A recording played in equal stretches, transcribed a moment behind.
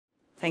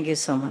Thank you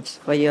so much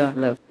for your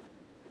love.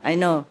 I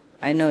know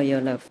your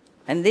love.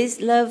 And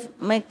this love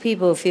makes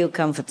people feel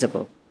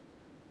comfortable.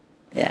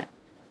 Yeah.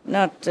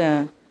 Not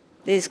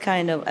this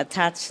kind of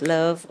attached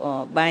love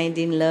or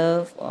binding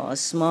love or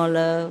small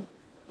love.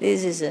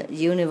 This is a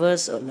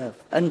universal love,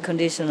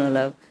 unconditional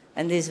love.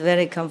 And it's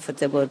very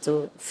comfortable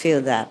to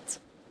feel that.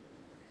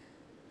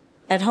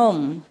 At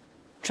home,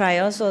 try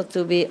also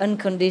to be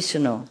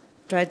unconditional.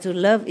 Try to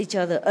love each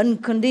other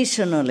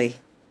unconditionally.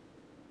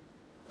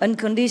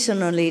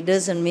 Unconditionally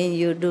doesn't mean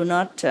you do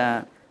not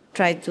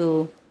try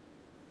to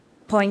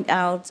point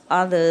out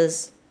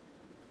others'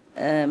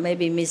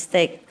 maybe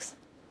mistakes,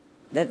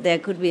 that there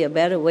could be a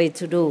better way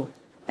to do.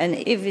 And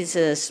if it's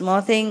a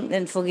small thing,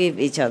 then forgive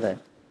each other.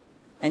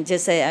 And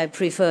just say, I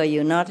prefer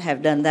you not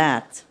have done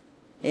that.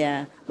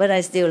 Yeah, but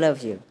I still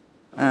love you.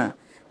 And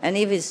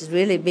if it's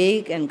really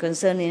big and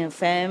concerning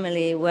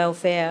family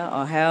welfare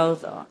or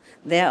health or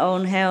their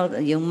own health,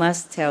 you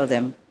must tell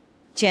them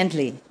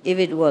gently if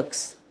it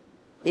works.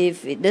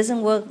 If it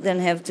doesn't work, then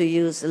have to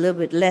use a little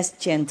bit less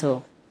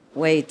gentle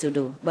way to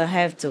do, but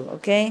have to,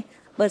 okay?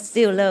 But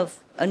still love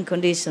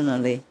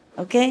unconditionally,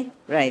 okay?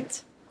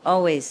 Right,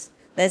 always.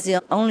 That's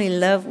the only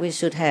love we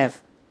should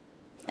have.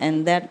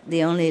 And that's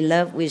the only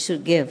love we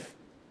should give,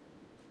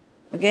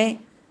 okay?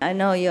 I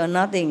know you're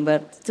nothing,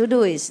 but to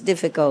do is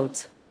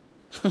difficult.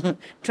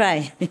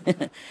 Try.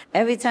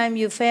 Every time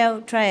you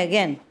fail, try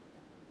again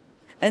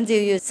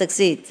until you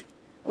succeed.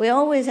 We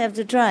always have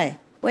to try.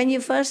 When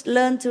you first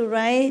learn to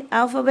write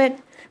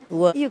alphabet,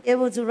 were you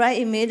able to write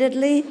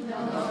immediately?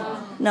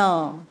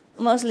 No.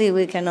 Mostly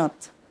we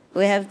cannot.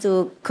 We have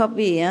to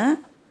copy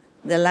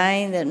the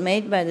line that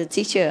made by the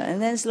teacher, and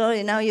then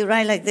slowly now you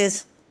write like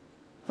this.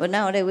 But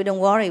nowadays we don't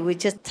worry, we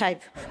just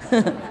type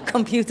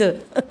computer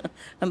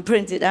and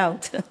print it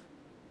out.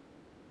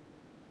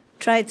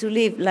 Try to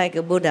live like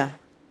a Buddha,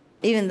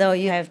 even though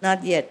you have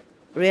not yet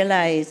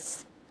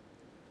realized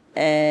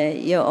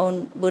your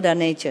own Buddha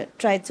nature.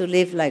 Try to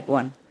live like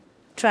one.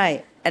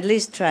 Try, at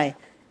least try,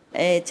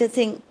 to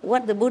think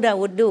what the Buddha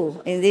would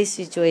do in this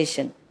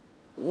situation,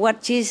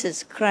 what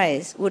Jesus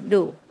Christ would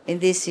do in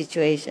this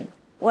situation,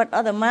 what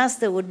other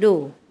master would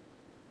do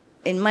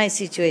in my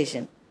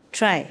situation.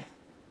 Try.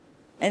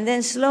 And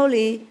then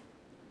slowly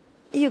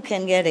you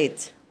can get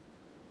it.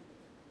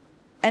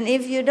 And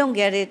if you don't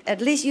get it,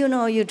 at least you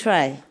know you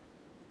try.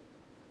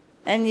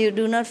 And you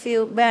do not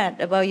feel bad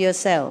about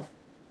yourself.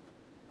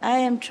 I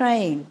am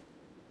trying.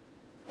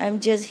 I'm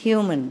just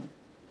human.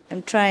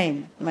 I'm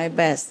trying my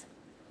best.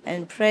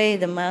 And pray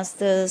the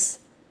masters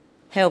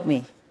help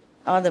me.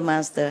 Or the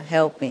master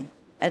help me.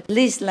 At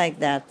least like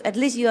that. At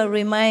least you are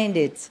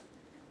reminded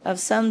of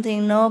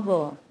something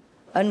noble,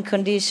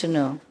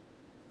 unconditional.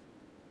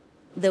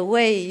 The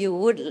way you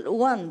would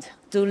want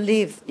to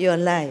live your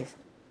life.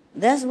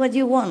 That's what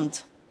you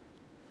want.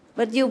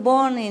 But you're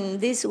born in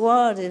this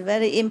world is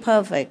very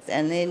imperfect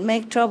and it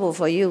makes trouble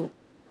for you.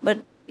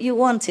 But you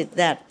wanted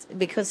that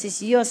because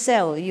it's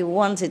yourself. You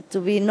want it to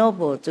be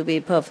noble, to be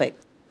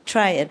perfect.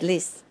 Try at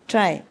least.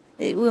 Try.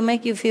 It will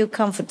make you feel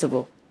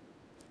comfortable,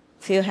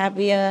 feel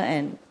happier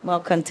and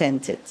more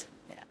contented.